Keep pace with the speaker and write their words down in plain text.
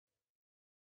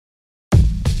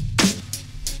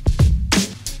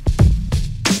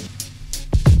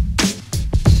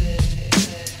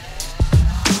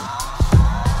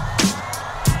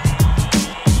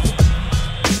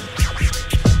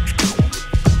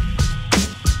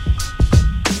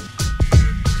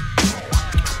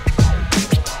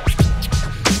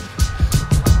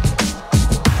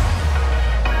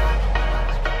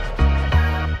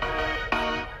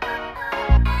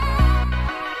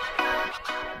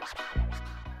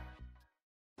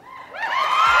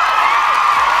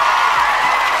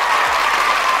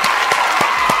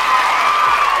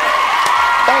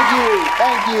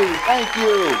Thank you. Thank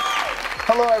you.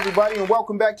 Hello, everybody, and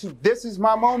welcome back to This Is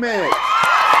My Moment.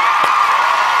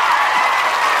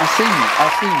 I see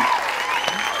you.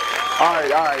 All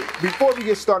right. Before we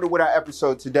get started with our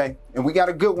episode today, and we got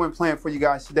a good one planned for you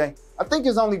guys today, I think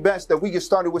it's only best that we get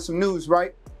started with some news,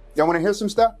 right? Y'all want to hear some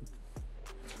stuff?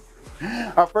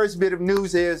 Our first bit of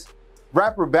news is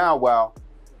rapper Bow Wow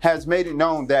has made it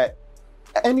known that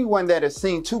anyone that has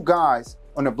seen two guys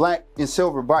on a black and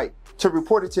silver bike to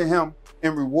report it to him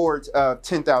in rewards of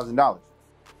 $10,000.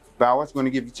 Bow Wow's going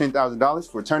to give you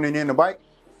 $10,000 for turning in a bike?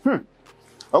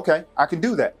 Okay, I can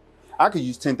do that. I could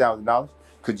use $10,000.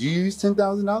 Could you use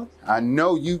 $10,000? I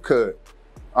know you could.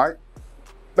 All right.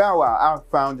 Bow Wow, I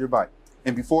found your bike.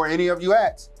 And before any of you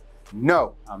ask,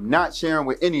 no, I'm not sharing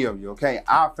with any of you, okay?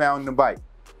 I found the bike.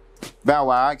 Bow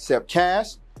Wow, I accept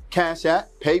cash, Cash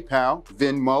App, PayPal,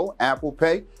 Venmo, Apple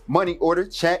Pay, money order,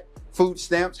 check, food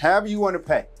stamps, however you want to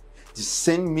pay. Just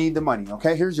send me the money,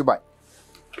 okay? Here's your bike.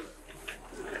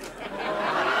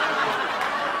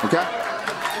 Okay?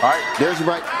 All right, there's your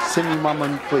bike. Send me my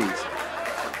money, please.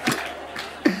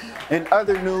 In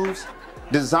other news,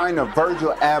 designer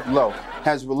Virgil Abloh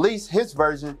has released his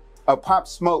version of Pop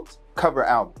Smoke's cover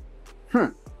album.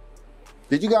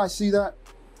 Did you guys see that?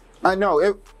 I know,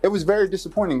 it was very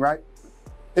disappointing, right?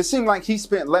 It seemed like he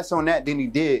spent less on that than he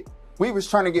did. We was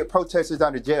trying to get protesters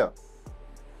out of jail.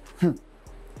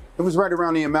 It was right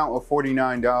around the amount of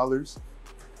 $49.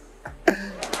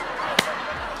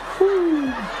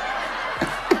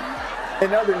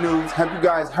 In other news, have you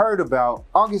guys heard about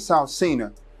August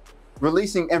Alsina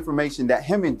releasing information that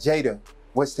him and Jada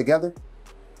was together?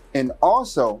 And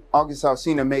also, August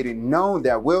Alsina made it known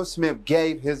that Will Smith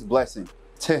gave his blessing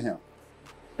to him.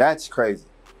 That's crazy.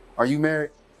 Are you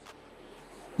married?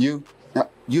 You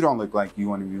don't look like you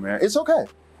want to be married. It's okay.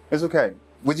 It's okay.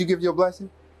 Would you give your blessing?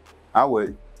 I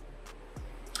would.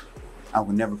 I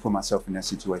would never put myself in that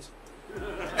situation.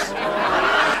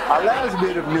 Our last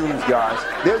bit of news, guys.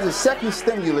 There's a second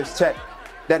stimulus check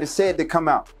that is said to come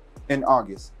out in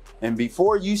August. And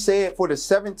before you say it for the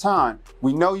 7th time,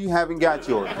 we know you haven't got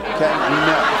yours, okay? We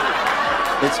know.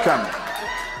 It's coming.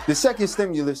 The second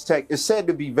stimulus check is said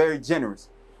to be very generous,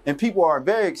 and people are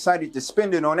very excited to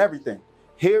spend it on everything.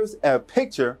 Here's a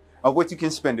picture of what you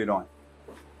can spend it on.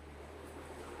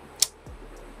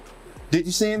 Did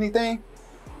you see anything?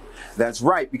 That's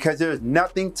right, because there's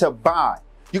nothing to buy.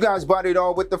 You guys bought it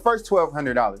all with the first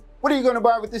 $1,200. What are you going to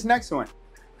buy with this next one?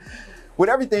 With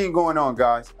everything going on,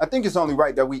 guys, I think it's only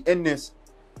right that we end this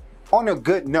on a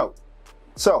good note.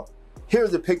 So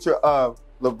here's a picture of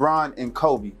LeBron and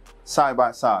Kobe side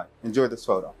by side. Enjoy this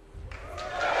photo.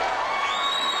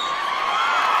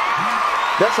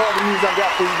 That's all the news I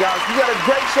got for you guys. We got a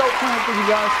great show planned for you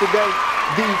guys today.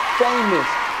 The famous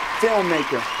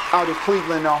filmmaker out of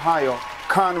Cleveland, Ohio,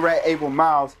 Conrad Abel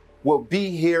Miles, will be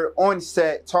here on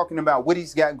set talking about what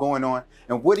he's got going on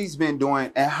and what he's been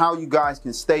doing and how you guys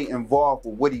can stay involved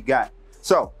with what he got.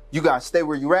 So you guys stay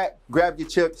where you're at, grab your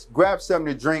chips, grab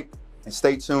something to drink, and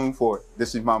stay tuned for it.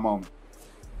 This is my moment.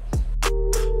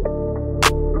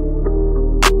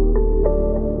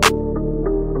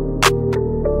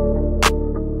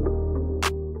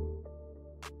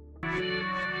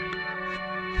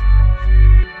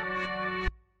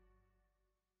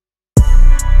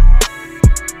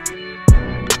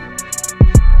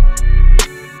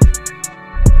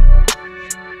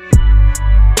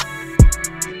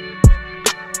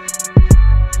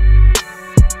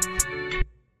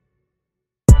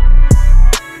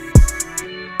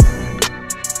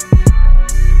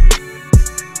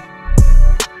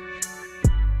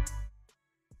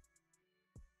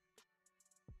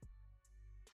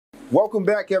 Welcome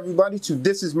back, everybody, to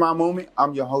This Is My Moment.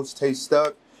 I'm your host, Tae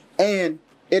Stubbs, and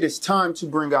it is time to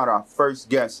bring out our first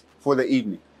guest for the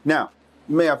evening. Now,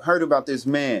 you may have heard about this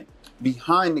man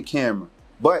behind the camera,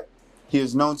 but he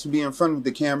is known to be in front of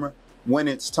the camera when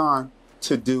it's time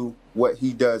to do what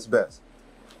he does best.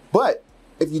 But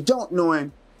if you don't know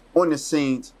him on the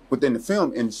scenes within the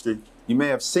film industry, you may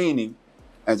have seen him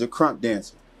as a crunk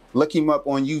dancer. Look him up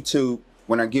on YouTube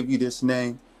when I give you this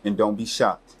name, and don't be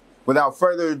shocked. Without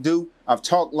further ado, I've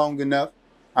talked long enough.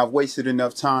 I've wasted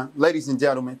enough time. Ladies and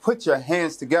gentlemen, put your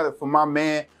hands together for my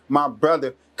man, my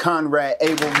brother, Conrad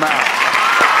Abel Miles.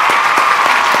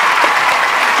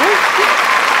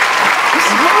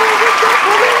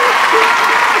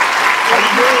 How you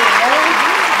doing, man?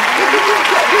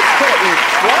 This cat is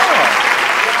fly.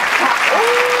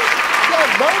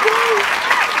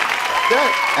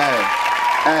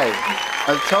 Hey,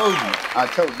 I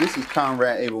told you, this is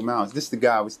Conrad Abel Miles. This is the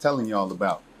guy I was telling y'all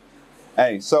about.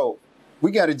 Hey, so We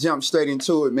got to jump straight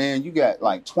into it, man. You got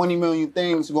like 20 million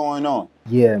things going on.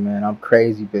 Yeah, man, I'm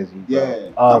crazy busy, bro. Yeah,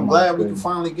 I'm glad we can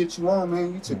finally get you on,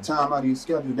 man. You took time out of your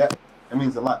schedule. That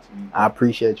means a lot to me. I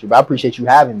appreciate you, but I appreciate you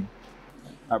having me.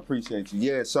 I appreciate you.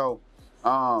 Yeah, so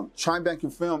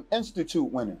Tribeca Film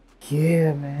Institute winner.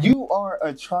 Yeah, man. You are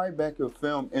a Tribeca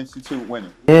Film Institute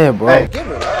winner. Yeah, bro. Hey, give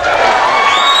it up.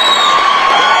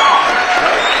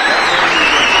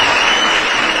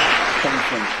 Coming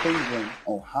from Cleveland,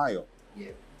 Ohio. Yeah.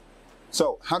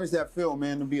 So how does that feel,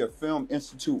 man, to be a Film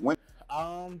Institute winner?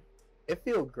 It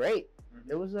feels great.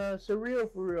 It was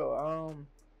surreal for real.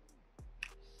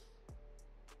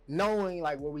 Knowing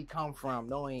like where we come from,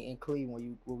 knowing in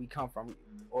Cleveland where we come from,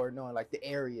 or knowing like the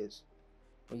areas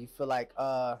when you feel like,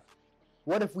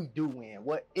 what if we do win?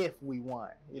 What if we won?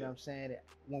 You know what I'm saying?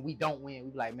 When we don't win,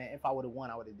 we be like, man, if I would have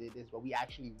won, I would have did this, but we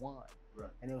actually won. Right.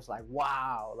 And it was like,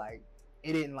 wow, like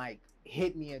it didn't like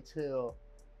hit me until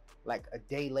like a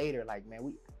day later, like, man,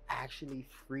 we actually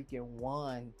freaking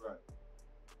won. Right.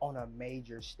 On a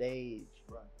major stage,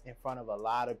 right, in front of a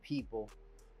lot of people.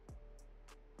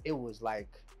 It was like,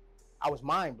 I was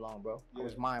mind blown, bro. Yeah. I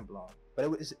was mind blown.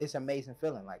 But it's an amazing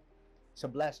feeling. Like, it's a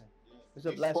blessing. Yeah. It's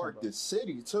a blessing. Sparked the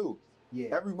city too. Yeah.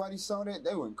 Everybody saw that,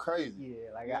 they went crazy.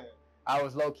 Yeah, like yeah. I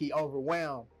was low key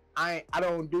overwhelmed. I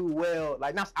don't do well.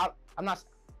 Like, I'm not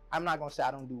gonna say I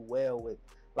don't do well with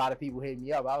a lot of people hitting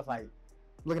me up. I was like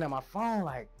looking at my phone,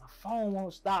 like my phone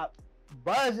won't stop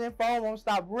buzzing, phone won't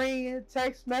stop ringing,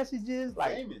 text messages,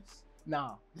 like famous.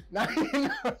 No. No.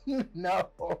 You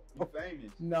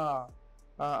famous. No.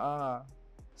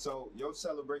 So your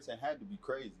celebration had to be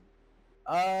crazy.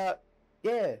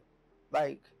 Yeah.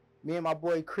 Like me and my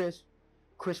boy Chris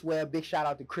Webb, big shout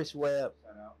out to Chris Webb.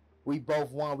 Shout out. We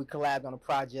both won, we collabed on a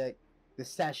project, The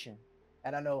Session.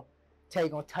 And I know Tae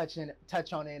gonna touch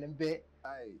on it in a bit.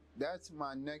 Hey, that's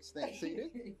my next thing. See this?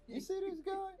 You see this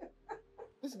guy?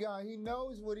 This guy, he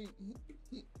knows what he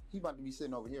about to be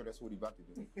sitting over here. That's what he about to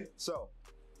do. So,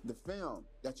 the film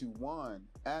that you won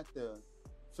at the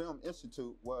Film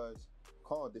Institute was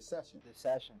called The Session. The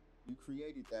Session. You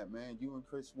created that, man. You and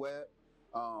Chris Webb.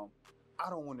 I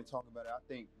don't want to talk about it. I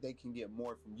think they can get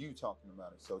more from you talking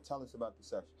about it. So tell us about The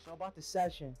Session. So about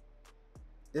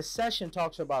The Session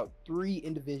talks about 3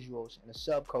 individuals in a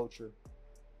subculture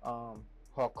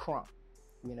called Crump.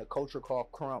 We in a culture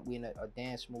called Crump. We in a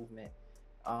dance movement.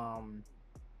 And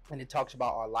it talks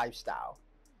about our lifestyle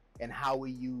and how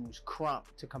we use Crump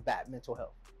to combat mental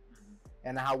health,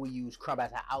 and how we use Crump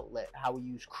as an outlet, how we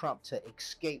use Crump to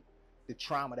escape the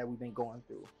trauma that we've been going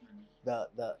through, the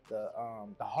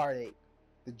heartache,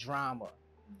 the drama.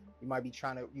 You might be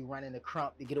you run into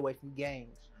Crump to get away from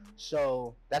gangs.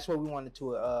 So that's what we wanted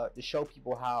to show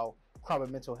people how Crump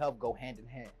and mental health go hand in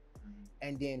hand.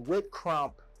 And then with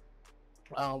Crump,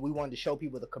 we wanted to show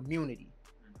people the community.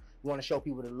 We want to show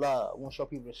people the love. We want to show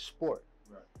people the support.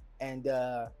 Right. And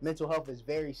mental health is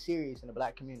very serious in the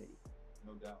Black community.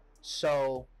 No doubt.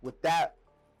 So with that,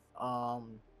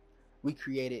 we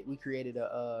created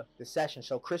The Session.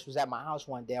 So Chris was at my house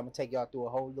one day. I'm gonna take y'all through a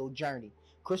whole little journey.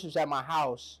 Chris was at my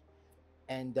house,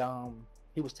 and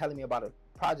he was telling me about a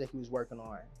project he was working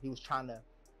on. He was trying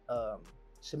to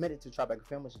submit it to Tribeca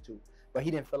Film Institute, but he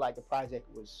didn't feel like the project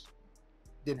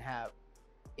didn't have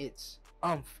its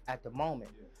at the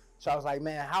moment. Yeah. So I was like,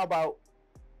 man, how about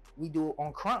we do it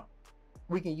on Crump?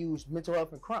 We can use mental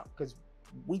health and Crump, because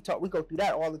we go through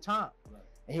that all the time. Right.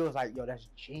 And he was like, yo, that's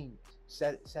genius.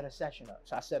 Set a session up.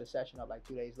 So I set a session up like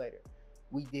 2 days later.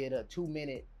 We did a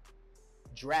 2-minute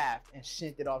draft and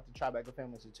sent it off to Tribeca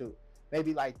Film Institute.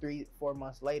 Maybe like 3-4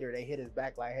 months later, they hit us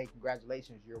back like, hey,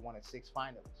 congratulations, you're one of 6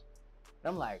 finalists. And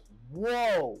I'm like,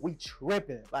 whoa, we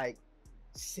tripping. Like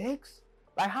 6?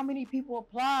 Like, how many people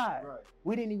applied? Right.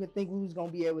 We didn't even think we was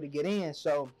gonna be able to get in.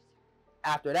 So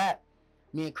after that,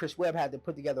 me and Chris Webb had to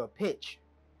put together a pitch.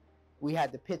 We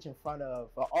had to pitch in front of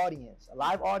an audience, a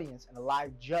live audience, and a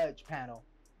live judge panel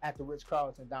at the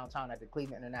Ritz-Carlton downtown at the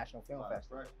Cleveland International Film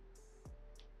Festival. Right.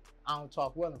 I don't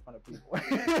talk well in front of people.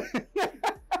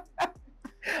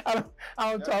 I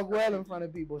don't talk well in front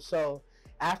of people. So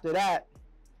after that,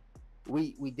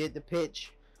 we did the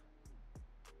pitch.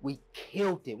 We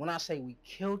killed it. When I say we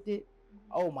killed it,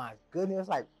 oh my goodness!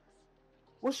 Like,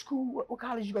 what school? What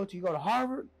college you go to? You go to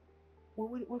Harvard?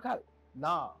 What college?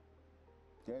 Nah.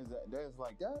 There's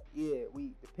like that? Yeah.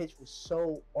 The pitch was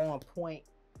so on point.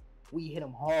 We hit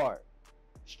them hard,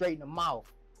 straight in the mouth,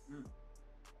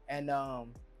 and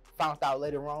found out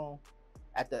later on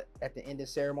at the end of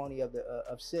ceremony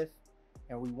of SIF,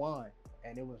 and we won.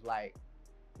 And it was like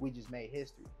we just made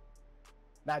history,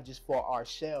 not just for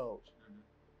ourselves,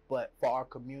 but for our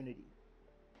community.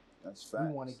 That's facts.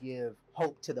 We want to give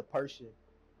hope to the person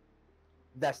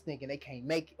that's thinking they can't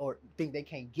make or think they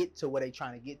can't get to where they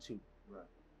trying to get to. Right.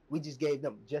 We just gave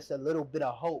them just a little bit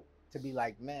of hope to be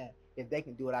like, man, if they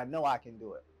can do it, I know I can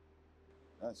do it.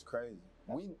 That's crazy.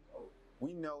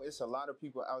 We know it's a lot of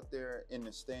people out there in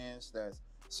the stands that's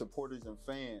supporters and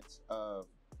fans of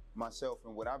myself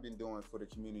and what I've been doing for the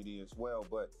community as well.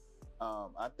 But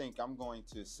I think I'm going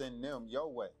to send them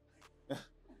your way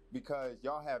because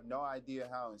y'all have no idea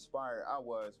how inspired I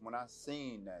was when I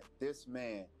seen that this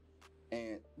man,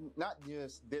 and not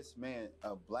just this man,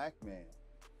 a black man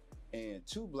and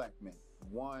two black men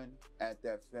won at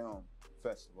that film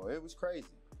festival. It was crazy.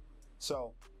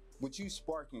 So with you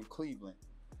sparking Cleveland,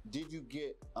 did you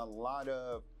get a lot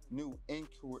of new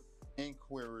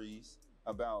inquiries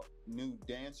about new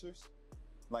dancers,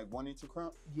 like wanting to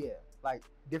crump? Yeah, like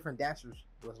different dancers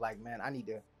was like, man,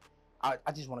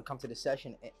 I just want to come to the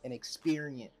session and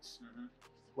experience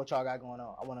what y'all got going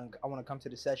on. I want to come to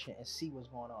the session and see what's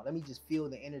going on. Let me just feel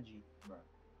the energy. Right.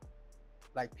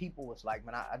 Like people was like,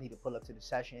 man, I need to pull up to the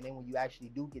session. And then when you actually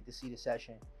do get to see the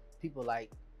session, people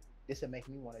like, this will make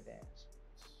me want to dance.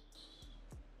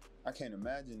 I can't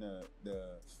imagine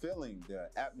the feeling, the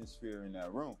atmosphere in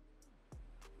that room.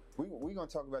 We gonna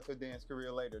talk about your dance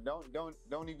career later.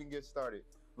 Don't even get started.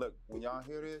 Look, when y'all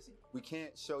hear this, we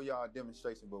can't show y'all a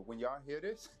demonstration, but when y'all hear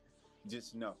this,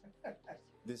 just know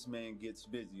this man gets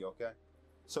busy, okay?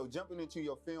 So jumping into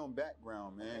your film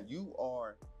background, man, you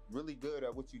are really good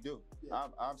at what you do. Yeah.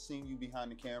 I've seen you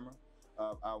behind the camera.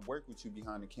 I work with you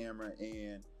behind the camera,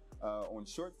 and on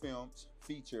short films,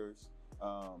 features,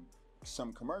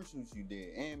 some commercials you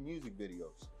did, and music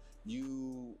videos.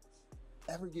 You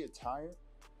ever get tired?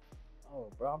 Oh,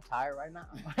 bro, I'm tired right now.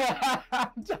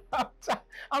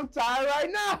 I'm tired right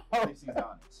now. At least he's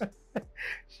honest.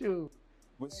 Shoot.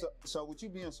 So with you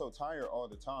being so tired all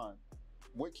the time,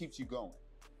 what keeps you going?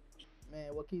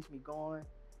 Man, what keeps me going?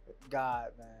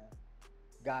 God, man.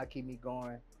 God keep me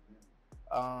going.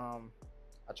 I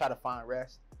try to find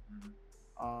rest.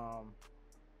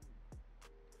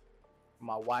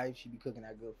 My wife, she be cooking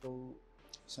that good food.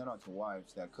 Shout out to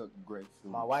wives that cook great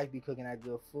food. My wife be cooking that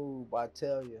good food, but I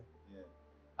tell you, yeah,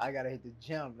 I gotta hit the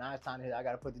gym. Now it's time to hit. I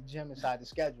gotta put the gym inside the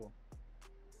schedule.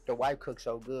 The wife cooks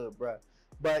so good, bruh.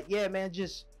 But yeah, man,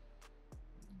 just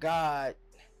God,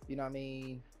 you know what I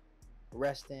mean?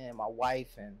 Resting, my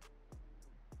wife and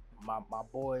my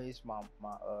boys, my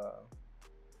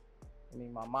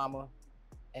mama,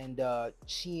 and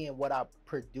seeing what I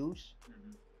produce,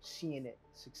 seeing it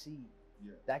succeed.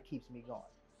 Yeah. That keeps me going.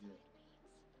 Yeah.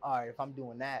 All right, if I'm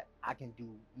doing that, I can do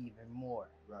even more.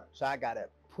 Right. So I gotta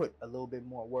put a little bit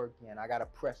more work in. I gotta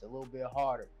press a little bit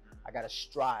harder. I gotta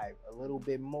strive a little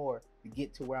bit more to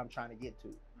get to where I'm trying to get to.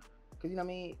 Cause you know what I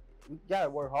mean? You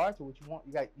gotta work hard to what you want.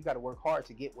 You gotta work hard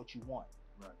to get what you want.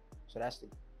 Right. So that's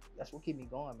what keep me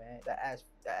going, man. That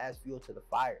adds fuel to the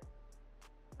fire.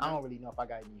 I don't really know if I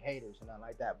got any haters or nothing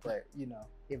like that, but you know,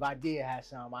 if I did have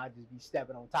some, I'd just be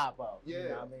stepping on top of. Yeah, you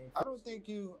know what I mean?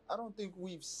 I don't think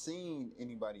we've seen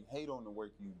anybody hate on the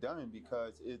work you've done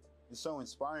because it's so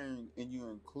inspiring, and you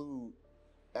include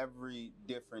every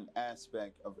different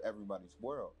aspect of everybody's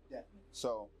world. Definitely.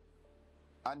 So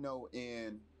I know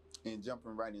in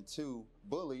jumping right into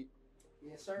Bullied,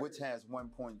 yes, sir, which has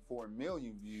 1.4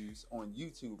 million views on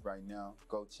YouTube right now.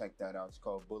 Go check that out. It's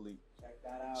called Bullied. Check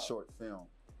that out. Short film.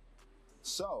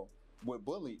 So with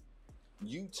Bullied,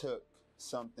 you took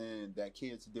something that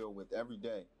kids deal with every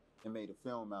day and made a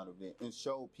film out of it and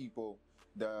showed people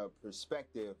the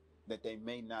perspective that they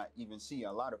may not even see.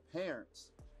 A lot of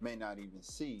parents may not even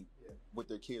see what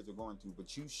their kids are going through,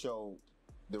 but you showed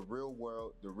the real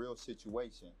world, the real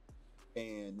situation.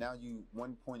 And now you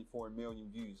 1.4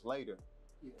 million views later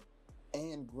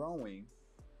and growing,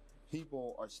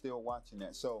 people are still watching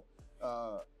that. So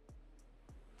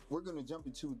we're going to jump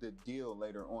into the deal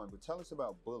later on, but tell us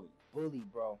about Bullied.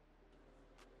 Bullied, bro.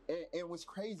 And what's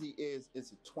crazy is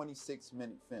it's a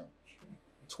 26-minute film.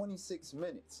 26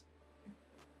 minutes.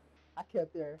 I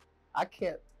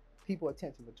kept people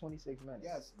attention for 26 minutes.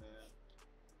 Yes, man.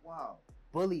 Wow.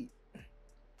 Bullied.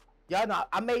 Y'all know,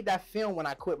 I made that film when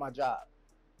I quit my job.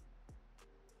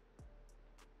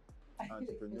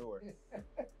 Entrepreneur.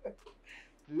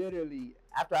 Literally,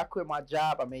 after I quit my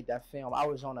job, I made that film. I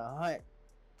was on a hunt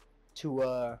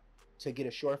to get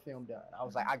a short film done. I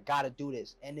was like, I gotta do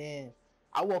this. And then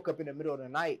I woke up in the middle of the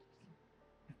night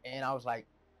and I was like,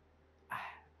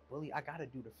 Bully, I gotta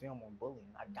do the film on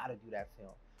bullying. I gotta do that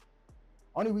film.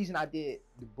 Only reason I did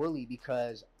the Bully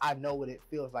because I know what it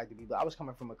feels like to be. I was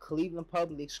coming from a Cleveland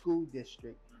public school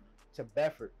district to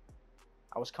Bedford.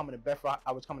 I was coming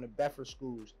to Bedford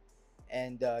schools,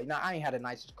 And you know, I ain't had the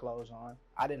nicest clothes on.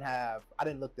 I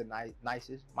didn't look the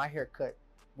nicest. My haircut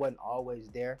wasn't always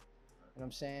there. You know what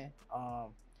I'm saying?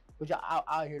 But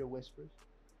I'll hear the whispers.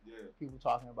 Yeah. People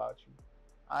talking about you.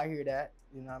 I hear that.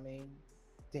 You know what I mean?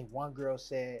 I think one girl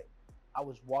said I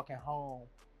was walking home,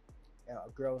 and a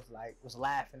girl was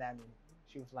laughing at me.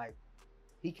 She was like,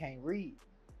 "He can't read."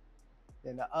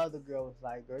 Then the other girl was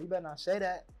like, "Girl, you better not say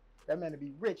that. That man to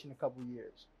be rich in a couple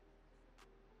years."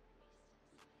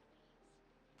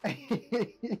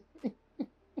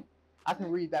 I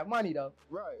can read that money though.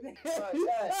 Right.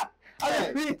 I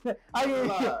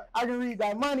can read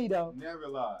that money though. Never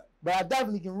lied. But I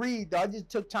definitely can read though. I just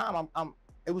took time.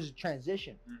 It was a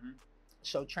transition. Mm-hmm.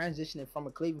 So transitioning from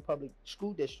a Cleveland public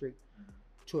school district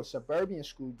to a suburban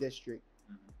school district,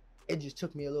 it just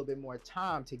took me a little bit more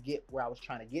time to get where I was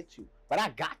trying to get to. But I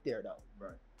got there though. Right.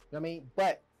 You know what I mean?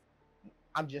 But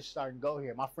I'm just starting to go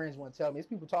here. My friends want to tell me. There's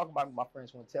people talking about me. My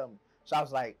friends want to tell me. So I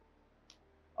was like,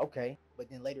 okay. But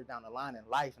then later down the line in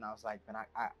life, and I was like, man,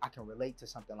 I can relate to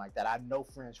something like that. I know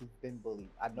friends who've been bullied.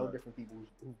 I know different people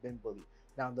who've been bullied.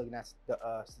 Now I'm looking at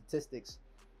the statistics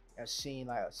and seeing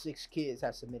like 6 kids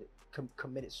have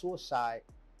committed suicide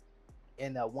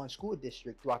in one school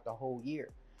district throughout the whole year.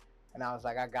 And I was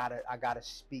like, I gotta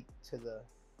speak to the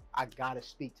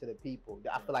people.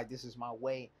 I feel like this is my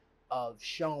way of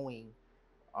showing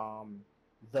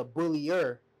the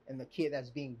bullier and the kid that's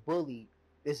being bullied,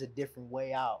 there's a different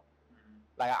way out.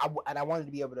 Like I wanted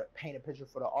to be able to paint a picture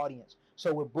for the audience.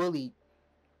 So with bullied,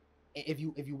 if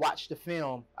you watch the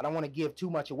film, I don't want to give too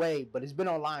much away, but it's been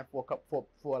online for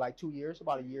like 2 years,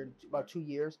 about 2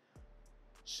 years.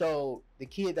 So the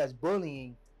kid that's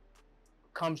bullying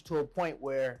comes to a point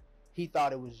where he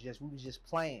thought we was just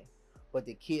playing, but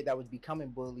the kid that was becoming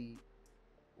bullied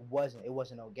wasn't. It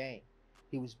wasn't no game.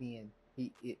 He was being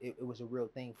it was a real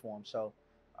thing for him. So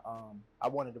I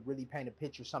wanted to really paint a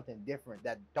picture, something different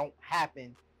that don't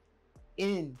happen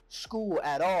in school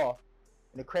at all.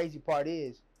 And the crazy part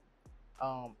is,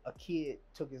 a kid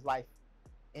took his life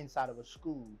inside of a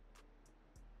school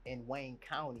in Wayne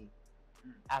County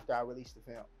after I released the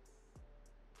film.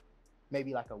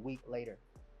 Maybe like a week later.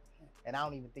 And I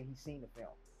don't even think he's seen the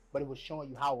film. But it was showing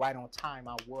you how right on time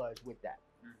I was with that.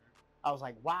 I was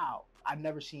like, wow, I've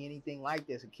never seen anything like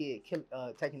this. A kid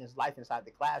taking his life inside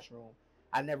the classroom.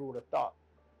 I never would have thought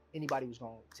anybody was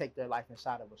going to take their life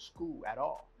inside of a school at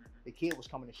all. The kid was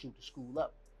coming to shoot the school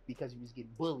up because he was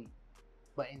getting bullied,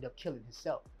 but ended up killing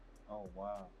himself. Oh,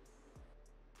 wow.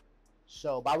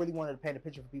 So, but I really wanted to paint a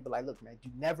picture for people like, look, man,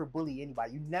 you never bully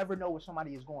anybody. You never know what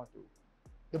somebody is going through.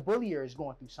 The bullier is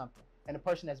going through something, and the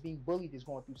person that's being bullied is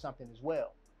going through something as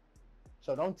well.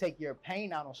 So don't take your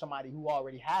pain out on somebody who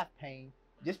already have pain.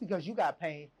 Just because you got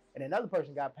pain and another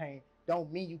person got pain,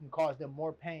 don't mean you can cause them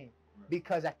more pain. Right.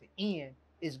 Because at the end,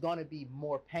 it's going to be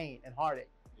more pain and heartache.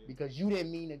 Yeah. Because you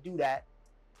didn't mean to do that,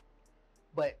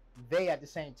 but they at the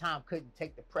same time couldn't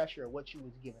take the pressure of what you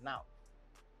was giving out.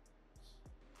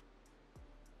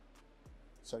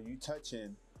 So you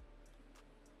touching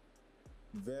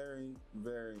very,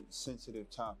 very sensitive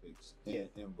topics in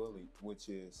bully, which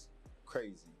is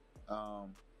crazy.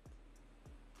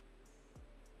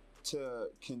 To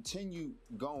continue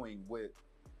going with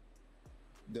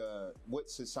what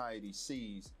society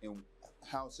sees and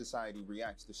how society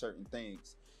reacts to certain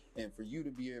things, and for you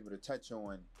to be able to touch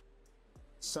on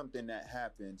something that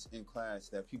happens in class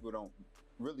that people don't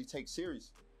really take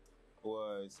seriously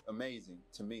was amazing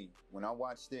to me. When I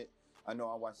watched it, I know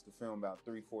I watched the film about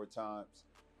 3-4 times,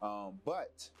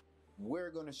 but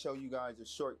we're going to show you guys a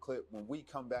short clip when we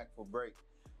come back for break.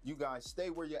 You guys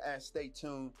stay where you're at, stay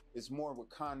tuned. It's more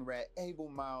with Conrad, Abel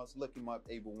Miles. Look him up,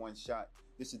 Abel One Shot.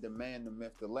 This is the man, the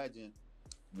myth, the legend.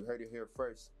 You heard it here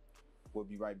first. We'll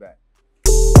be right back.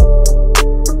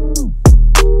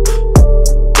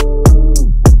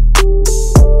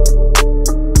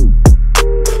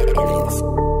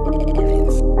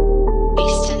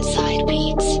 Beast Inside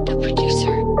Beats, the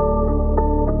producer.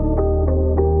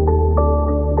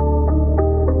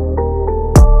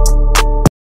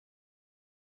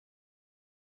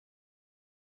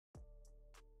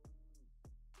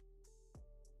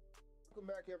 Welcome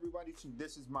back, everybody, to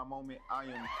This Is My Moment. I am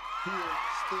here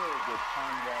still with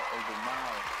Conrad, Abel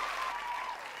Miles.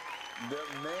 The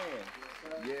man.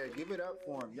 Yeah, give it up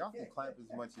for him. Y'all can clap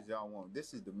as much as y'all want.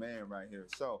 This is the man right here.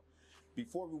 So,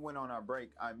 before we went on our break,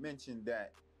 I mentioned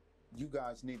that you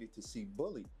guys needed to see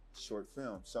Bully short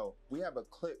film. So, we have a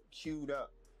clip queued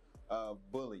up of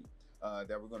Bully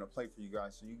that we're going to play for you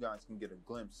guys so you guys can get a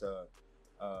glimpse of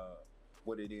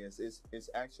what it is. It's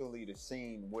actually the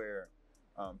scene where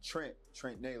Trent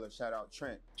Naylor, shout out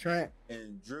Trent,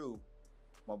 and Drew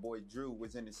my boy Drew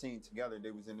was in the scene together.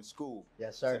 They was in the school.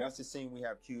 Yes, sir. So that's the scene we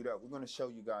have queued up. We're going to show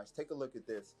you guys. Take a look at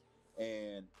this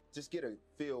and just get a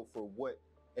feel for what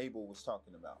Abel was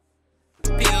talking about.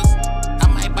 I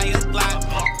might buy a block.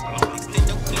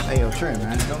 Hey, yo, Trent,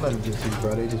 man. Don't let them get to you,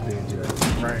 bro. They just being jerks.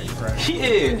 Right.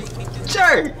 Yeah,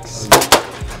 jerks.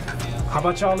 How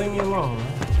about y'all leave me alone,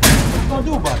 man? What you gonna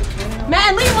do about it?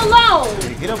 Man, leave him alone.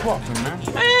 Hey, get up off him, man.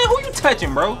 Man, who you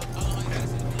touching, bro?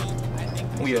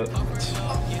 We up.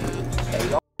 Hey,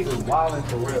 y'all niggas wildin'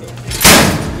 for real.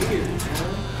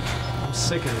 I'm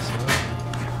sick of this, man.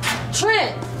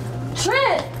 Trent.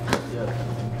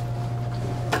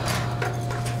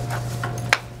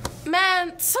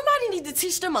 Man, somebody need to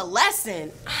teach them a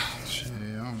lesson. Shit,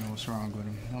 I don't know what's wrong with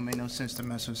him. Don't make no sense to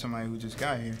mess with somebody who just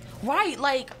got here. Right,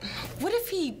 like, what if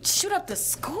he shoot up the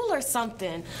school or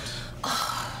something?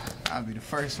 I'll be the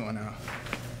first one out.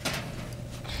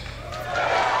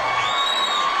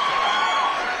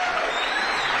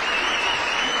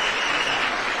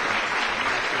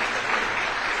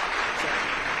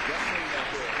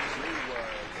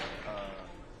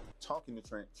 Talking to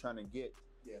Trent, trying to get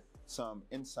some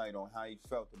insight on how he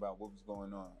felt about what was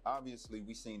going on. Obviously,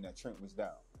 we seen that Trent was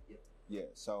down. Yeah.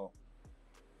 So,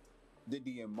 did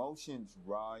the emotions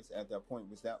rise at that point?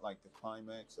 Was that like the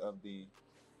climax of the?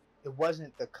 It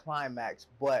wasn't the climax,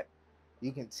 but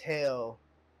you can tell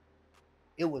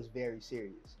it was very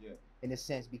serious. Yeah. In a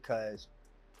sense, because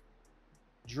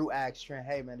Drew asked Trent,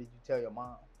 "Hey, man, did you tell your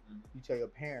mom? You tell your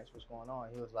parents what's going on?"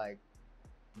 He was like,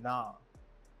 "Nah."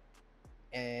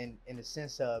 And in the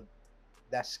sense of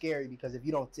that's scary, because if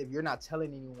you're not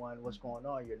telling anyone what's going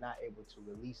on, you're not able to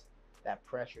release that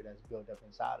pressure that's built up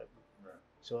inside of you. Right.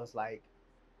 So it's like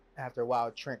after a while,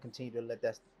 Trent continued to let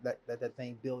that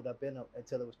thing build up in him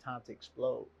until it was time to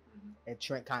explode. And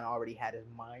Trent kind of already had his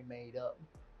mind made up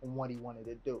on what he wanted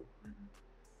to do.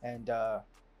 And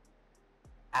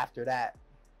after that,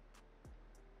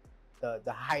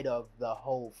 the height of the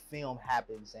whole film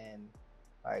happens, and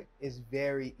like it's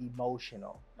very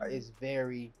emotional. Right? It's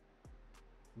very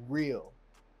real.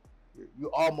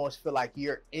 You almost feel like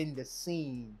you're in the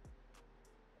scene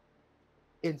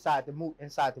inside the movie.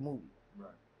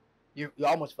 Right. You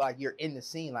almost feel like you're in the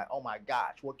scene, like, oh my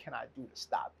gosh, what can I do to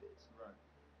stop this? Right.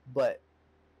 But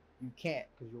you can't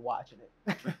because you're watching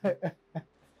it.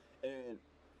 And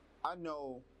I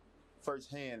know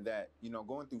firsthand that,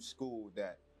 going through school,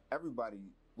 that everybody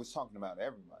was talking about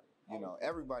everybody.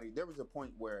 Everybody, there was a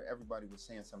point where everybody was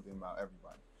saying something about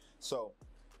everybody. So,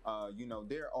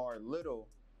 there are little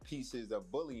pieces of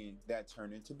bullying that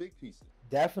turn into big pieces.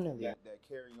 Definitely. That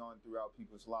carry on throughout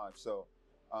people's lives. So,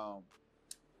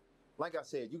 like I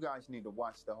said, you guys need to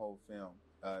watch the whole film.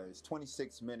 It's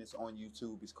 26 minutes on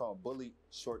YouTube. It's called Bully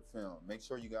Short Film. Make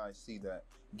sure you guys see that.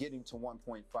 Get him to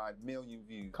 1.5 million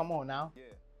views. Come on now. Yeah,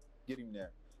 get him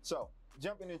there. So,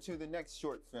 jumping into the next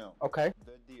short film. Okay.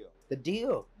 The Deal. The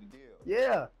Deal. The Deal.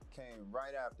 Yeah. Came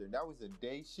right after. That was a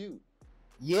day shoot.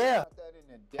 Yeah. Shot that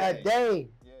in A day.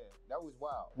 Yeah, that was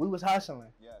wild. We was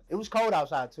hustling. Yes. It was cold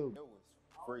outside too. It was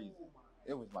freezing.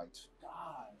 It was like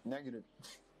negative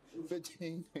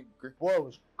 15 degrees. Boy, it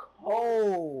was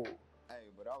cold. Hey,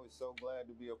 but I was so glad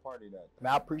to be a part of that.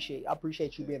 Man, I appreciate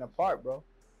you being a part, bro.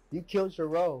 You killed your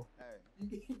role.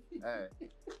 Hey.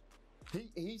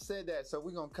 He said that, so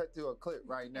we're gonna cut to a clip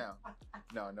right now.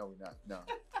 No, we're not. No.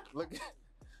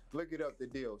 Look it up, The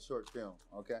Deal short film,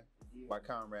 okay? By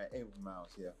Conrad, Abel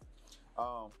Miles, yeah.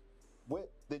 With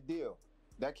The Deal,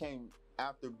 that came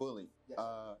after Bully. Yes.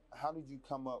 How did you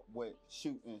come up with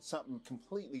shooting something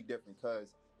completely different?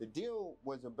 Because The Deal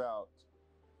was about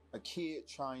a kid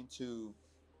trying to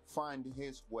find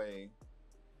his way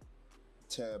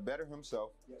to better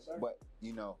himself. Yes, sir. But,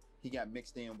 he got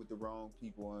mixed in with the wrong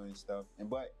people and stuff.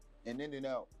 And ended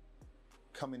up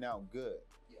coming out good.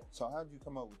 Yeah. So how did you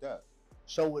come up with that?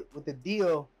 So with The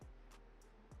Deal,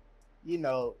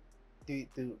 through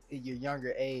your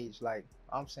younger age, like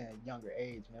I'm saying younger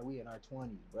age, man, we in our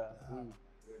 20s, bro.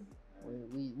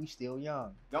 We still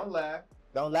young. Don't laugh.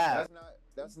 Don't laugh.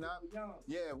 That's not young.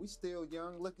 Yeah, we still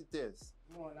young. Look at this.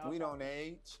 We don't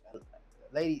age.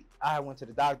 Lady, I went to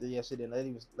the doctor yesterday, and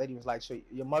lady was like, so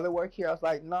your mother work here? I was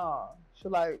like, nah. She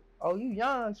was like, oh, you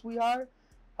young, sweetheart.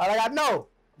 I was like, I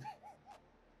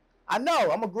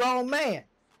know. I'm a grown man.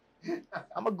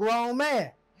 I'm a grown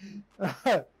man.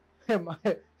 And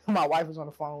my wife was on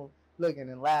the phone looking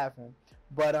and laughing.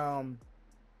 But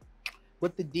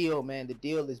with The Deal, man, The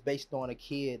Deal is based on a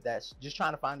kid that's just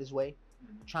trying to find his way,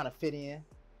 trying to fit in.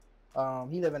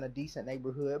 He live in a decent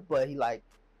neighborhood, but he like,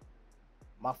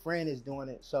 my friend is doing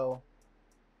it, so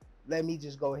let me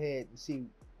just go ahead and see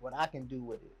what I can do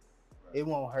with it. Right. It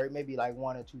won't hurt, maybe like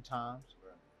 1 or 2 times.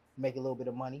 Right. make a little bit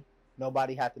of money.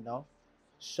 Nobody had to know.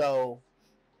 So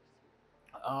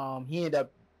he ended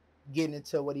up getting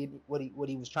into what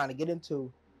he was trying to get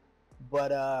into,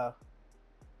 but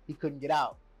he couldn't get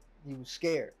out. He was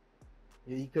scared.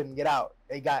 He couldn't get out.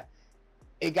 It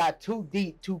got too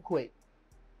deep too quick.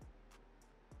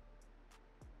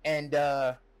 And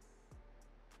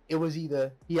it was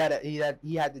either he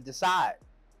had to decide.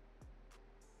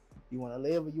 You want to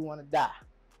live or you want to die.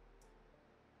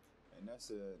 And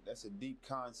that's a deep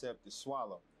concept to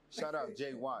swallow. Shout out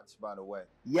Jay Watts, by the way.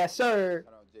 Yes, sir.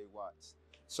 Shout out Jay Watts.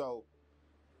 So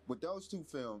with those two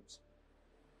films,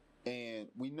 and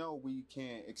we know we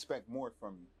can expect more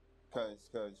from you,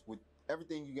 because with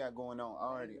everything you got going on,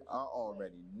 I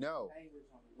already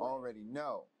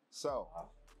know. So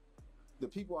the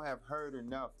people have heard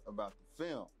enough about the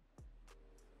film,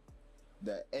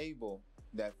 the Abel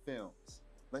that films.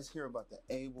 Let's hear about the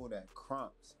Abel that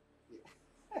crumps.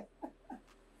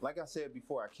 Like I said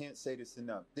before, I can't say this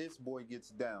enough. This boy gets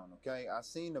down, okay? I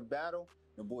seen the battle.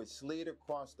 The boy slid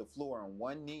across the floor on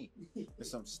one knee. It's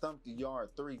some Stump the Yard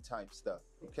 3 type stuff,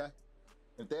 okay?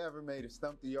 If they ever made a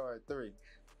Stump the Yard 3,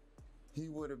 he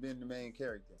would have been the main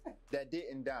character. That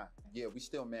didn't die. Yeah, we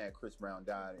still mad Chris Brown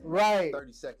died. Right.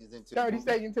 30 seconds into 30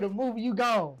 seconds into the movie, you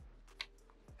gone.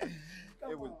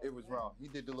 It was wrong. He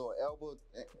did the little elbow.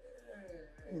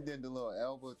 He did the little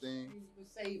elbow thing.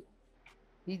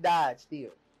 He died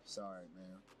still. Sorry,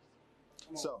 man.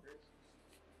 So,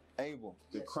 Abel,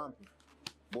 the Crumpy,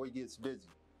 boy gets busy.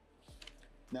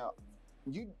 Now,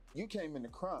 you came in the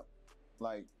Crump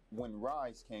like when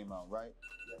Rise came out, right?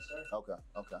 Yes, sir.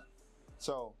 Okay.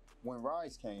 So when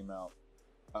Rise came out,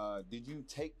 did you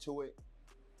take to it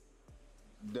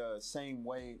the same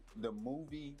way the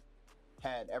movie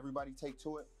had everybody take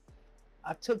to it?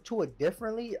 I took to it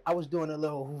differently. I was doing a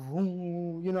little,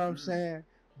 you know what I'm saying?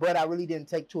 But I really didn't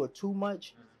take to it too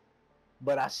much.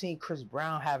 But I seen Chris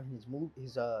Brown having his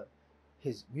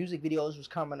music videos was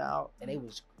coming out, and they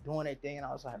was doing their thing, and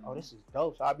I was like, oh, this is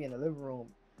dope. So I'd be in the living room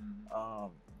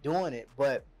doing it.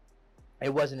 But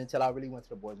it wasn't until I really went to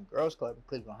the Boys and Girls Club in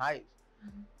Cleveland Heights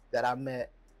that I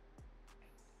met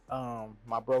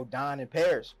my bro Don in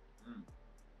Paris,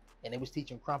 and they was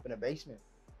teaching crump in the basement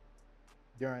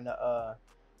during the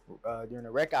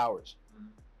rec hours,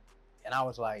 and I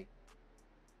was like,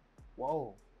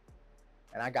 whoa.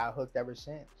 And I got hooked ever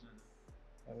since.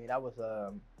 I mean, that was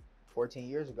 14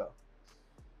 years ago.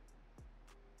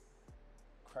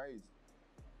 Crazy.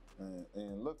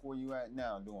 And look where you at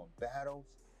now, doing battles.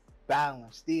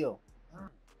 Battling, still.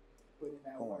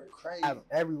 Going crazy. I'm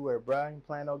everywhere, bro. I ain't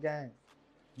playing no game.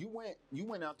 You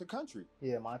went out the country.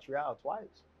 Yeah, Montreal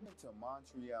twice. You went to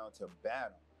Montreal to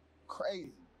battle.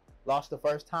 Crazy. Lost the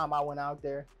first time I went out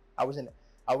there. I went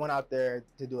out there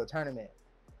to do a tournament.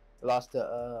 Lost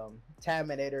to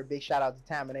Taminator. Big shout out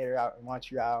to Taminator out in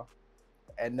Montreal.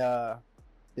 And the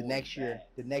next year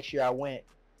I went,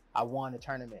 I won the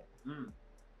tournament.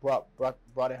 Brought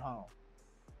it home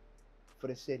for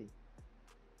the city.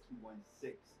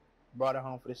 216. Brought it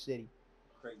home for the city.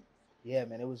 Crazy. Yeah,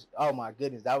 man. It was, oh my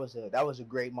goodness, that was a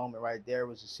great moment right there. It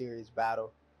was a serious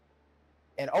battle.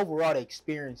 And overall, the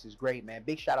experience is great, man.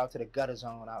 Big shout out to the Gutter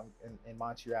Zone out in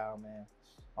Montreal, man.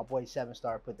 My boy 7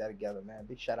 Star put that together, man.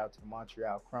 Big shout out to the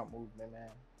Montreal Crump movement, man.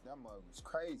 That mug was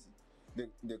crazy.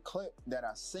 The clip that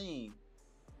I seen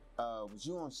was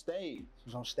you on stage. It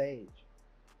was on stage.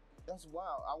 That's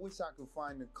wild. I wish I could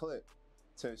find the clip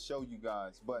to show you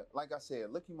guys. But like I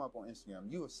said, look him up on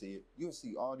Instagram. You will see it. You will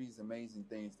see all these amazing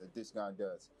things that this guy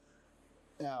does.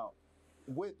 Now,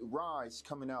 with Rise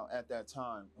coming out at that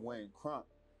time when Crump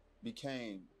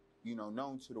became,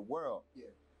 known to the world. Yeah.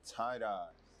 Tie-dye.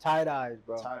 Tie-dyes,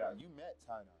 bro. Tie-dye. You met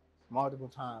Tie-dyes. Multiple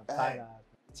times. Hey. Tie-dyes.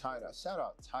 Tie-dye. Shout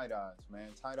out Tie-dyes, man.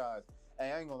 Tie-dyes.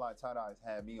 Hey, I ain't gonna lie, Tie-dyes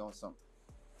had me on some.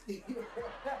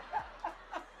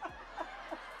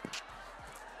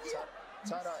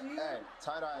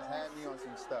 Tie-dyes had me on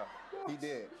some stuff. He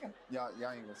did. Y'all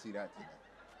ain't gonna see that today.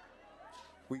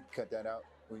 We can cut that out.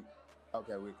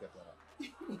 Okay, we'll cut that out.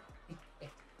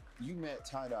 You met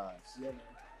Tie-dyes. Yeah, man.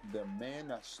 The man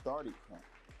that started Crump.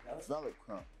 Developed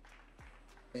Crump.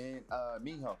 And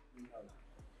Miho.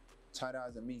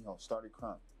 Tie-dyes and Miho started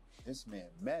Crump. This man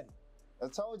met him. I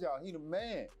told y'all, he the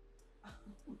man.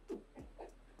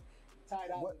 Tie-dyes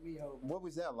and Miho. What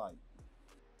was that like?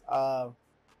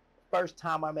 First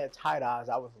time I met Tie-dyes,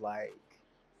 I was like,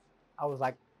 I was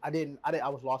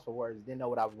lost for words. Didn't know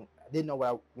what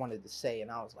I wanted to say,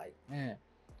 and I was like, man,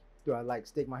 do I like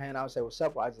stick my hand out and say what's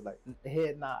up? Or I just like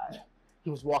head nod. He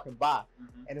was walking by,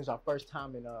 and it was our first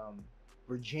time in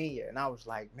Virginia, and I was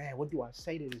like, man, what do I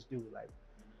say to this dude? Like,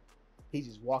 he's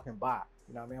just walking by.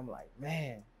 You know what I mean? I'm like,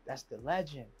 man, that's the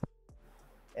legend.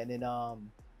 And then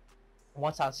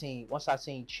once I seen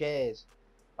Chez,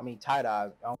 I mean Tight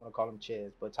Eyes, I don't want to call him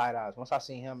Chez, but Tight Eyes. Once I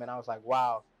seen him, and I was like,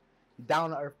 wow,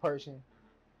 down to earth person,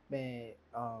 man,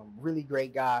 really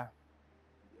great guy,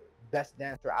 best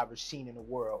dancer I've ever seen in the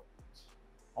world.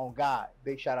 On God,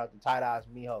 big shout out to Tight Eyes,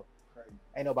 Miho. Crazy.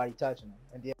 Ain't nobody touching him.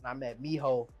 And then when I met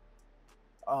Miho,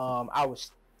 I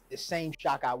was the same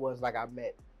shock I was like I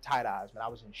met Tight Eyes, man. I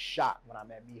was in shock when I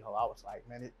met Miho. I was like,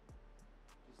 man, it's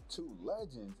two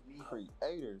legends,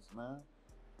 creators, man.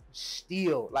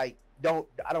 Still, like,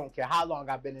 I don't care how long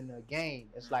I've been in the game.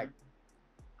 It's like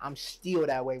I'm still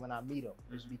that way when I meet them.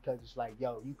 It's because it's like,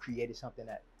 yo, you created something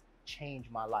that changed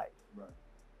my life. Right.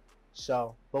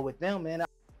 So, but with them, man,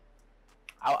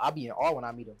 I'll be in awe when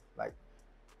I meet them. Like,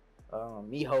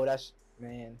 Miho, that's,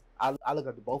 man, I look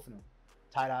up to both of them.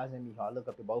 Tight Eyes and Miho, I look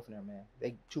up to both of them, man.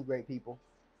 They two great people,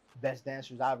 best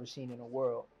dancers I've ever seen in the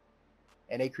world.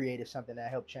 And they created something that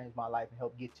helped change my life and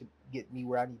helped get me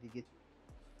where I need to get to.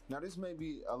 Now, this may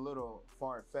be a little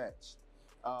far-fetched.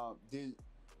 Did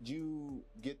you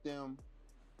get them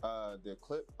the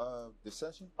clip of the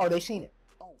session? Oh, they seen it.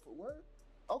 Oh, for word?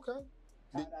 Okay.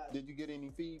 Did you get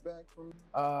any feedback from?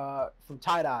 From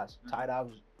Tight Eyes. Tight Eyes,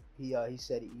 he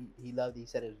said he loved it. He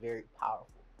said it was very powerful.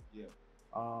 Yeah.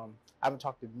 I haven't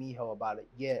talked to Miho about it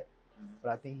yet,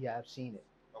 but I think he have seen it.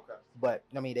 Okay. But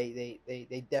I mean,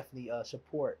 they definitely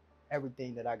support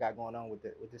everything that I got going on with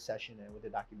the session and with the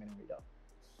documentary though.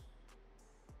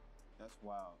 That's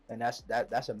wild. And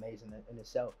that's amazing in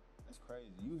itself. That's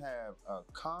crazy. You have a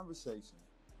conversation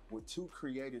with two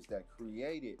creators that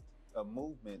created a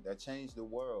movement that changed the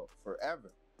world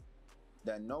forever,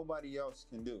 that nobody else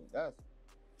can do. That's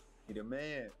the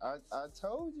man. I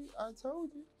told you.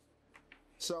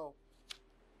 So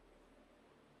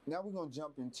now we're gonna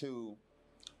jump into,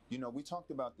 we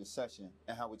talked about the session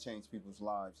and how it changed people's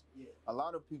lives. Yeah. A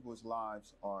lot of people's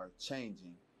lives are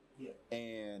changing. Yeah.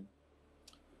 And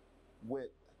with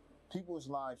people's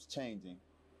lives changing,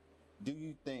 do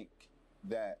you think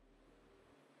that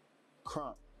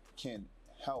Crump can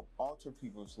help alter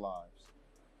people's lives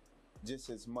just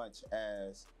as much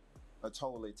as a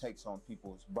toll it takes on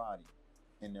people's body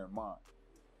and their mind?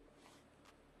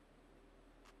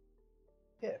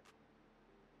 Yeah.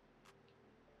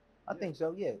 I think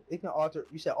so, yeah. It can alter.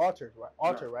 You said alter, right?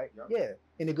 Alter, right? Yeah.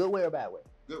 In a good way or bad way?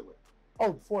 Good way.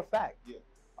 Oh, for a fact. Yeah.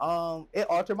 It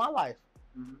altered my life.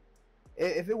 Mm-hmm.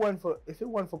 If it wasn't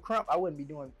for Crump, I wouldn't be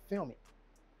doing filming.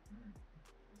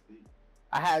 Mm-hmm.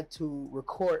 I had to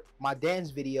record my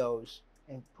dance videos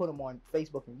and put them on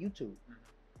Facebook and YouTube.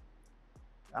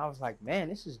 Mm-hmm. I was like, man,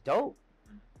 this is dope.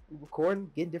 Mm-hmm.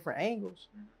 Recording, getting different angles.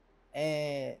 Mm-hmm.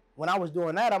 And when I was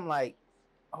doing that, I'm like,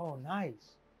 oh,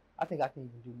 nice. I think I can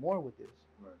even do more with this.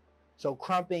 Right. So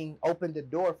Crumping opened the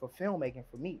door for filmmaking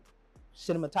for me.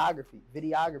 Cinematography,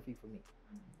 videography for me.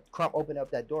 Mm-hmm. Crump opened up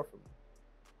that door for me.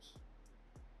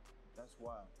 That's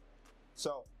wild.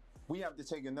 So we have to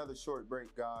take another short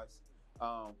break, guys.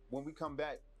 When we come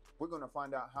back, we're going to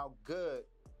find out how good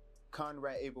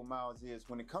Conrad Abel Miles is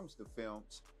when it comes to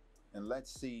films. And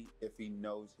let's see if he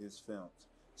knows his films.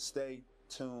 Stay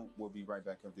tuned. We'll be right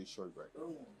back after this short break.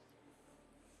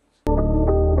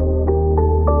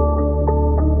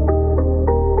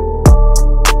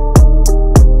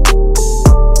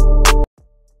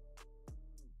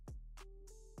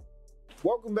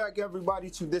 Welcome back,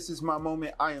 everybody, to This Is My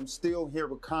Moment. I am still here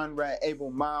with Conrad Abel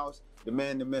Miles, the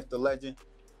man, the myth, the legend,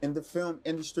 in the film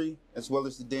industry as well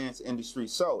as the dance industry.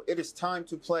 So it is time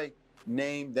to play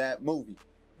Name That Movie.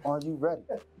 Are you ready?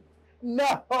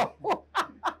 No.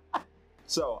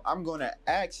 So I'm going to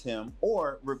ask him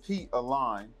or repeat a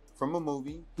line from a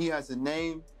movie. He has to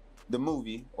name the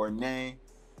movie or name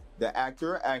the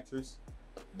actor or actress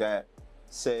that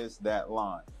says that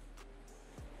line.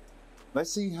 Let's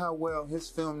see how well his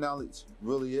film knowledge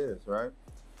really is, right?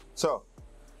 So,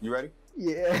 you ready?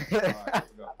 Yeah. All right,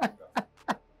 here we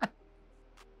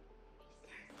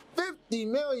go. $50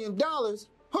 million?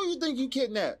 Who you think you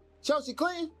kidnapped? Chelsea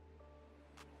Clinton?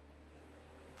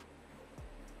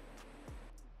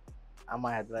 I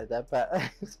might have to let that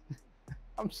pass.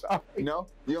 I'm sorry. No?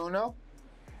 You don't know?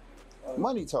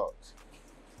 Money talks.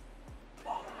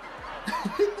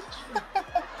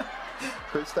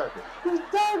 Chris Tucker.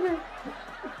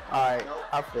 All right, nope.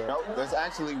 I feel. Nope, that's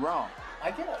actually wrong.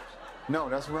 I guess. No,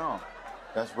 that's wrong.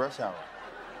 That's Rush Hour.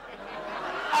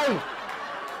 Hey, look.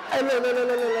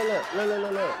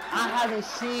 I haven't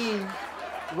seen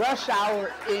Rush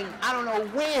Hour in I don't know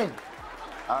when.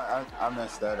 I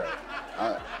messed that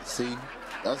up. See,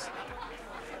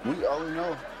 we only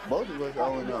know. Both of us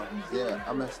only know. Yeah,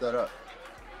 I messed that up.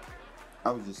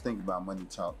 I was just thinking about Money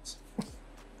Talks.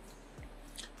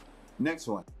 Next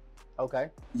one. Okay.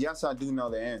 Yes, I do know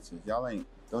the answers. Y'all ain't.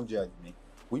 Don't judge me.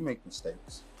 We make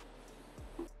mistakes.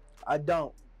 I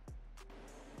don't.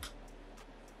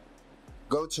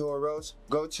 Go to a roast.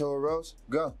 Go to a roast.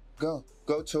 Go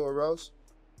to a roast.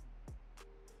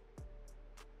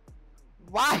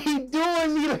 Why he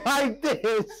doing me like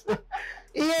this?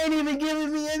 He ain't even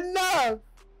giving me enough.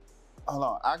 Hold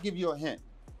on. I'll give you a hint.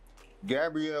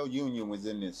 Gabrielle Union was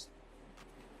in this.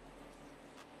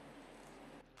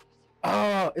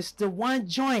 Oh, it's the one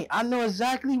joint. I know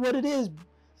exactly what it is.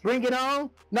 Bring It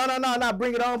On? No, not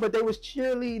Bring It On, but they was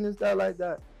cheerleading and stuff like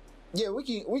that. Yeah, we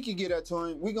can get that to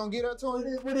him. We gonna get that to him?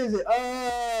 What is it?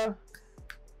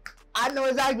 I know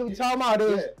exactly what you're talking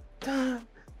about.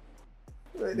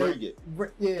 Bring it.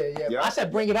 Yeah. I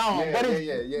said Bring It On.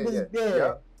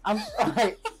 Yeah. I'm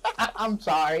sorry. I'm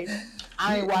sorry.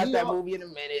 I ain't watched that movie in a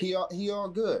minute. He all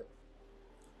good.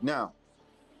 Now,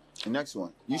 the next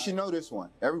one. You should know this one.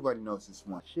 Everybody knows this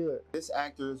one. Sure. This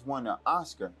actor has won an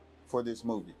Oscar for this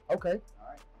movie. Okay. All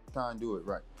right. Try and do it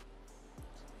right.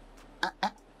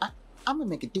 I'm gonna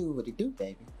make it do what it do,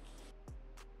 baby.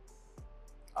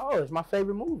 Oh, it's my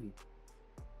favorite movie.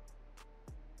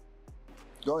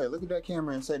 Go ahead, look at that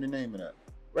camera and say the name of that.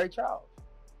 Ray Charles.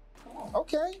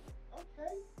 Okay.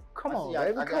 Come on,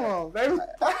 I baby. Come on, baby.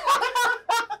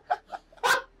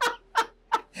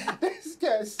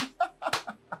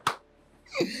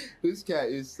 This cat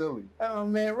is silly. Oh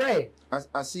man, Ray.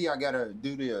 I see. I gotta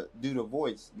do the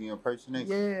voice, the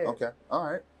impersonation. Yeah. Okay. All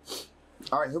right.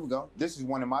 Here we go. This is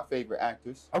one of my favorite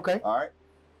actors. Okay. All right.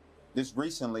 This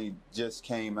recently just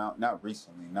came out. Not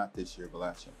recently, not this year, but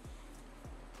last year.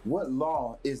 What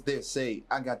law is there say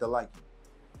I got to like you?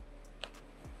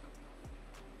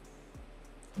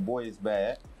 The boy is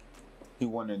bad. He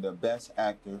one of the best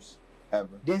actors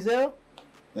ever. Denzel?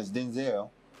 That's Denzel.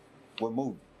 What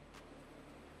movie?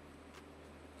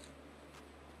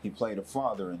 He played a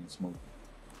father in this movie.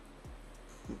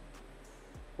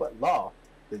 What law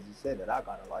did you say that I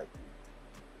gotta like you?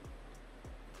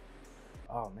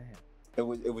 Oh man. It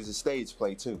was a stage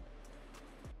play too.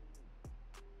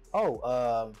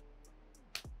 Oh,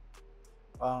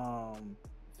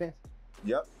 Fence.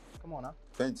 Yep. Come on now.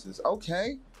 Fences.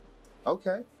 Okay.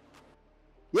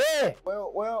 Yeah.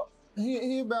 Well,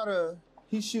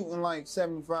 he's shooting like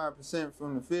 75%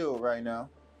 from the field right now,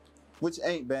 which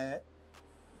ain't bad.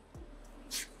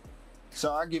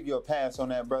 So I give you a pass on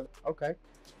that, brother. Okay.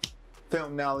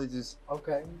 Film knowledge is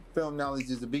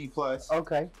a B+.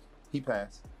 Okay. He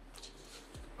passed.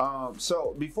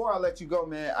 So before I let you go,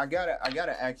 man, I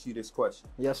gotta ask you this question.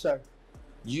 Yes, sir.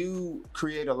 You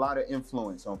create a lot of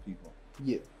influence on people.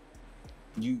 Yeah.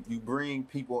 You bring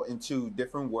people into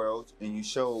different worlds and you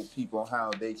show people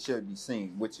how they should be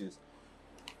seen, which is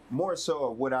more so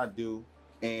of what I do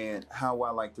and how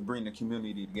I like to bring the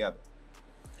community together.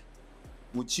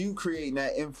 With you creating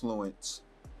that influence,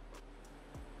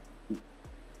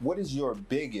 what is your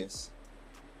biggest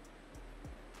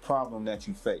problem that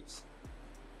you face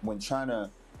when trying to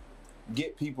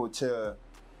get people to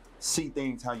see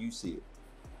things how you see it?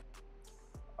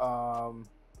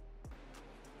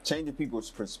 Changing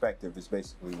people's perspective is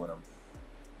basically what I'm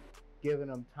Giving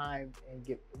them time and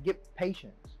get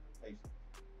patience.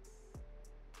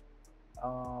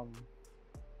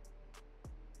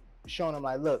 Showing them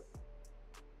like, look,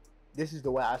 this is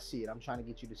the way I see it. I'm trying to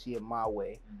get you to see it my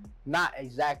way. Mm-hmm. Not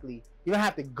exactly, you don't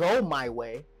have to go my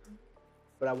way,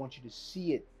 but I want you to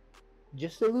see it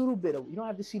just a little bit of, you don't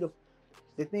have to see the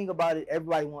thing about it.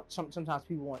 Everybody wants, sometimes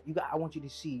people want, I want you to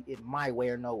see it my way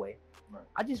or no way. Right.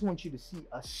 I just want you to see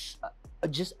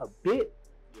just a bit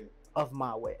of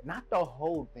my way, not the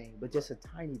whole thing, but just a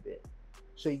tiny bit,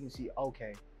 so you can see,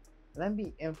 okay, let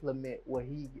me implement let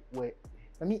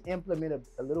me implement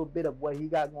a little bit of what he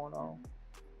got going on.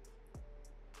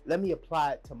 Let me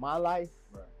apply it to my life,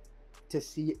 right, to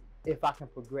see if I can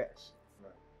progress.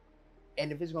 Right.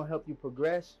 And if it's gonna help you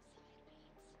progress,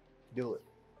 do it.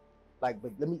 Like,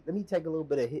 but let me take a little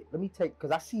bit of hit. Let me take,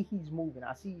 because I see he's moving.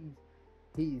 I see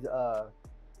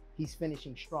he's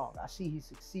finishing strong. I see he's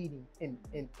succeeding in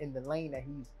the lane that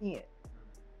he's in.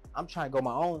 I'm trying to go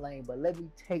my own lane, but let me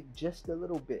take just a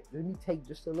little bit. Let me take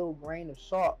just a little grain of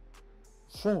salt.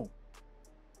 Boom.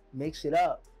 Mix it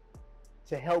up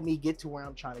to help me get to where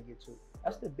I'm trying to get to.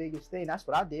 That's the biggest thing. That's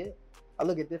what I did. I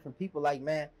look at different people like,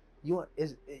 man,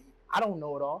 I don't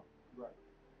know it all. Right.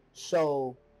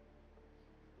 So,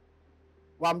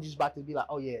 well, I'm just about to be like,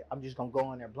 oh yeah, I'm just gonna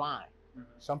go in there blind.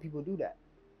 Mm-hmm. Some people do that.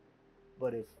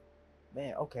 But if,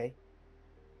 man, okay,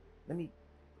 let me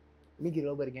get a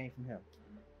little bit of gain from him.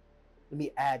 Let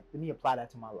me apply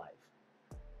that to my life.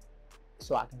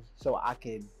 So I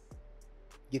can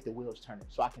get the wheels turning,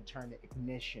 so I can turn the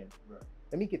ignition. Right.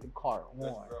 Let me get the car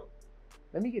on.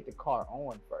 Let me get the car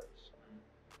on first,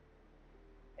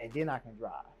 and then I can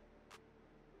drive.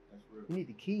 That's real. You need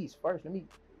the keys first.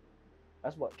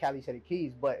 That's what Callie said, the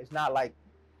keys, but it's not like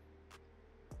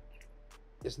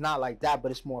that,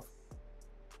 but it's more,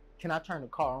 can I turn the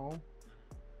car on?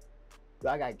 Do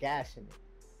I got gas in it?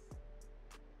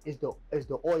 Is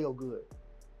the oil good?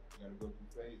 You gotta go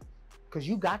through phases. Cause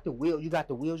you got the wheels, you got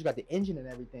the engine and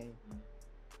everything.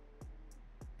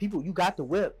 People, you got the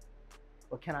whip,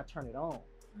 but can I turn it on?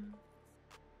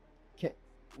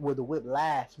 Will the whip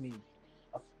last me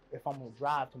if I'm gonna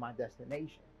drive to my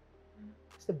destination?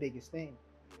 It's the biggest thing.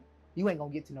 You ain't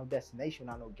gonna get to no destination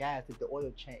without no gas if the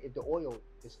oil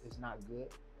is not good.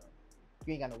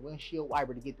 You ain't got no windshield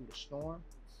wiper to get through the storm.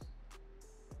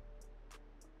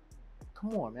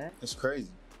 Come on, man. It's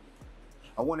crazy.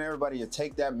 I want everybody to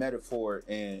take that metaphor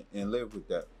and live with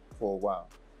that for a while.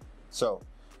 So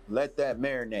let that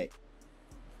marinate.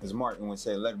 As Martin would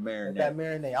say, let it marinate. Let that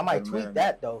marinate. I might tweet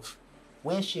that though.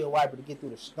 Windshield wiper to get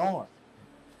through the storm.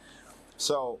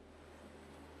 So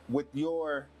with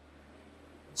your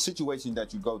situation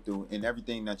that you go through and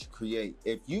everything that you create,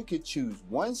 if you could choose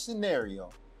one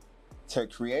scenario to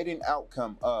create an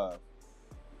outcome of,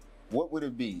 what would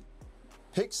it be?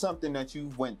 Pick something that you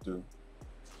went through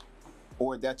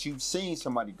or that you've seen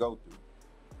somebody go through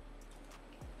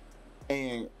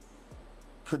and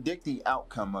predict the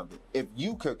outcome of it if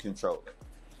you could control it.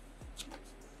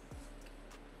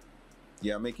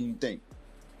 Yeah, I'm making you think.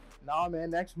 Nah, man,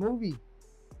 next movie.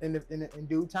 In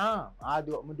due time, I'm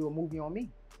gonna do a movie on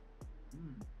me.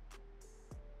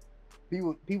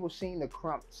 People seen the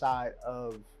crump side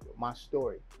of my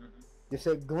story. Just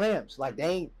a glimpse. Like they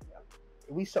ain't.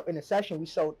 In the session we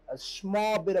showed a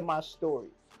small bit of my story,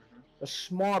 a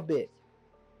small bit.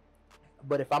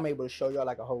 But if I'm able to show y'all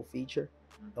like a whole feature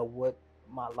of what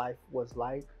my life was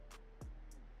like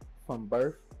from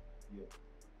birth,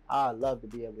 I'd love to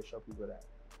be able to show people that.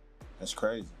 That's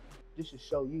crazy. Just to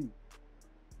show you.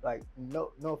 Like,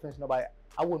 no offense to nobody.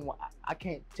 I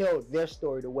can't tell their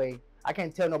story the way, I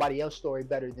can't tell nobody else's story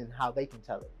better than how they can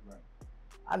tell it. Right.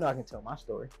 I know I can tell my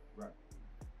story. Right.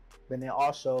 But then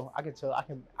also, I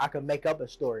can make up a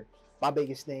story. My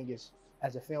biggest thing is,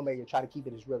 as a filmmaker, try to keep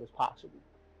it as real as possible.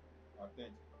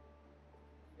 Authentic.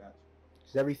 Gotcha.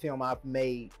 Because every film I've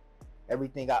made,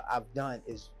 everything I've done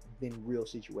has been real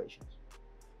situations.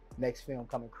 Next film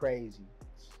coming crazy.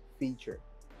 Feature.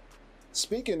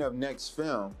 Speaking of next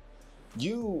film,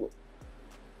 it's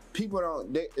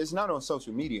not on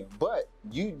social media, but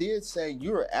you did say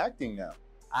you're acting now.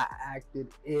 I acted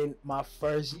in my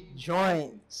first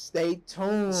joint. Stay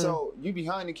tuned. So you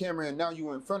behind the camera and now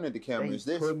you in front of the camera.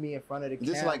 They put me in front of the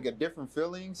camera. Is this like a different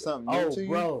feeling? Something new to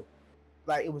you? Oh, bro.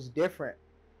 Like, it was different.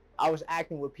 I was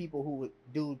acting with people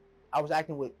who I was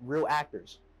acting with real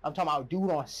actors. I'm talking about a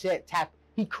dude on set,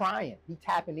 he crying. He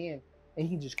tapping in and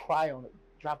he just cry on the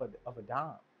drop of a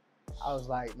dime. I was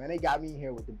like, man, they got me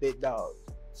here with the big dogs.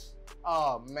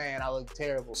 Oh man, I look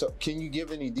terrible. So can you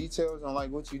give any details on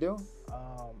like what you do?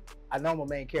 I know I'm a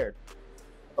main character.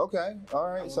 Okay, all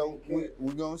right. So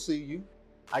we're gonna see you.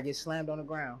 I get slammed on the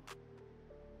ground.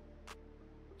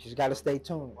 Just gotta stay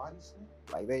tuned. Why do you slam?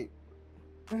 Like they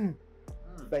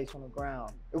face on the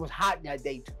ground. It was hot that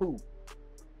day too.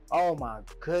 Oh my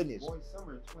goodness. Boy,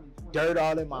 summer 2020. Dirt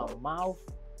all in my mouth.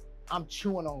 I'm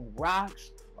chewing on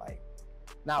rocks, like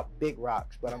not big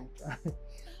rocks, but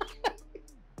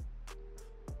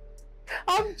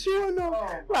I'm chewing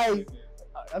on like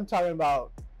I'm talking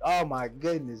about. Oh my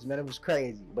goodness, man, it was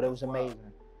crazy, but it was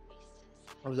amazing.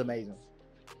 It was amazing.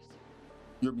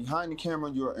 You're behind the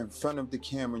camera, you're in front of the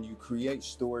camera, you create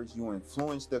stories, you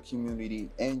influence the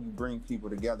community, and you bring people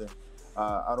together.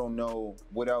 I don't know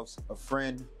what else, a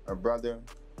friend, a brother,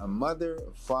 a mother,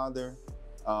 a father,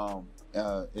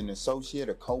 an associate,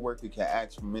 a co-worker can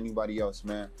ask from anybody else,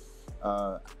 man.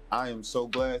 I am so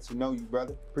glad to know you,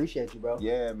 brother. Appreciate you, bro.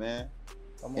 Yeah, man.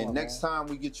 Come and on, next man. time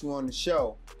we get you on the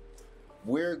show,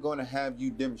 we're going to have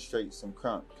you demonstrate some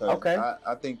crunk. Okay.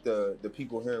 I think the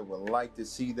people here would like to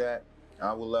see that.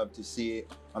 I would love to see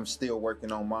it. I'm still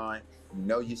working on mine. You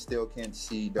know you still can't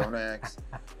see, don't ask.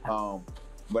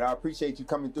 But I appreciate you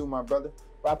coming through, my brother.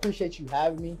 Well, I appreciate you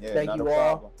having me. Yeah, Thank not you a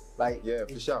all. problem. Like, Yeah,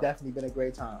 for it's sure. definitely been a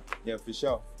great time. Yeah, for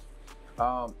sure.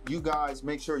 You guys,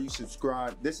 make sure you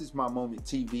subscribe. This is My Moment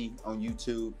TV on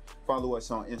YouTube. Follow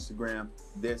us on Instagram.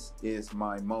 This is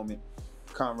My Moment.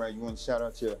 Conrad, you want to shout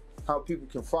out to how people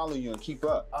can follow you and keep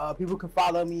up? People can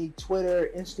follow me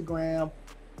Twitter, Instagram.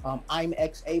 I'm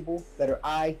Abel. Letter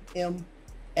IMXABEL.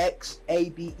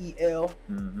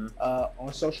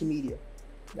 On social media.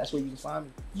 That's where you can find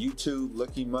me. YouTube,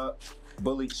 look him up.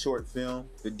 Bullied short film,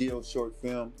 The Deal short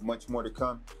film, much more to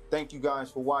come. Thank you guys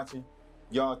for watching.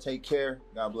 Y'all take care.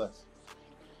 God bless.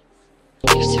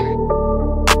 Producer.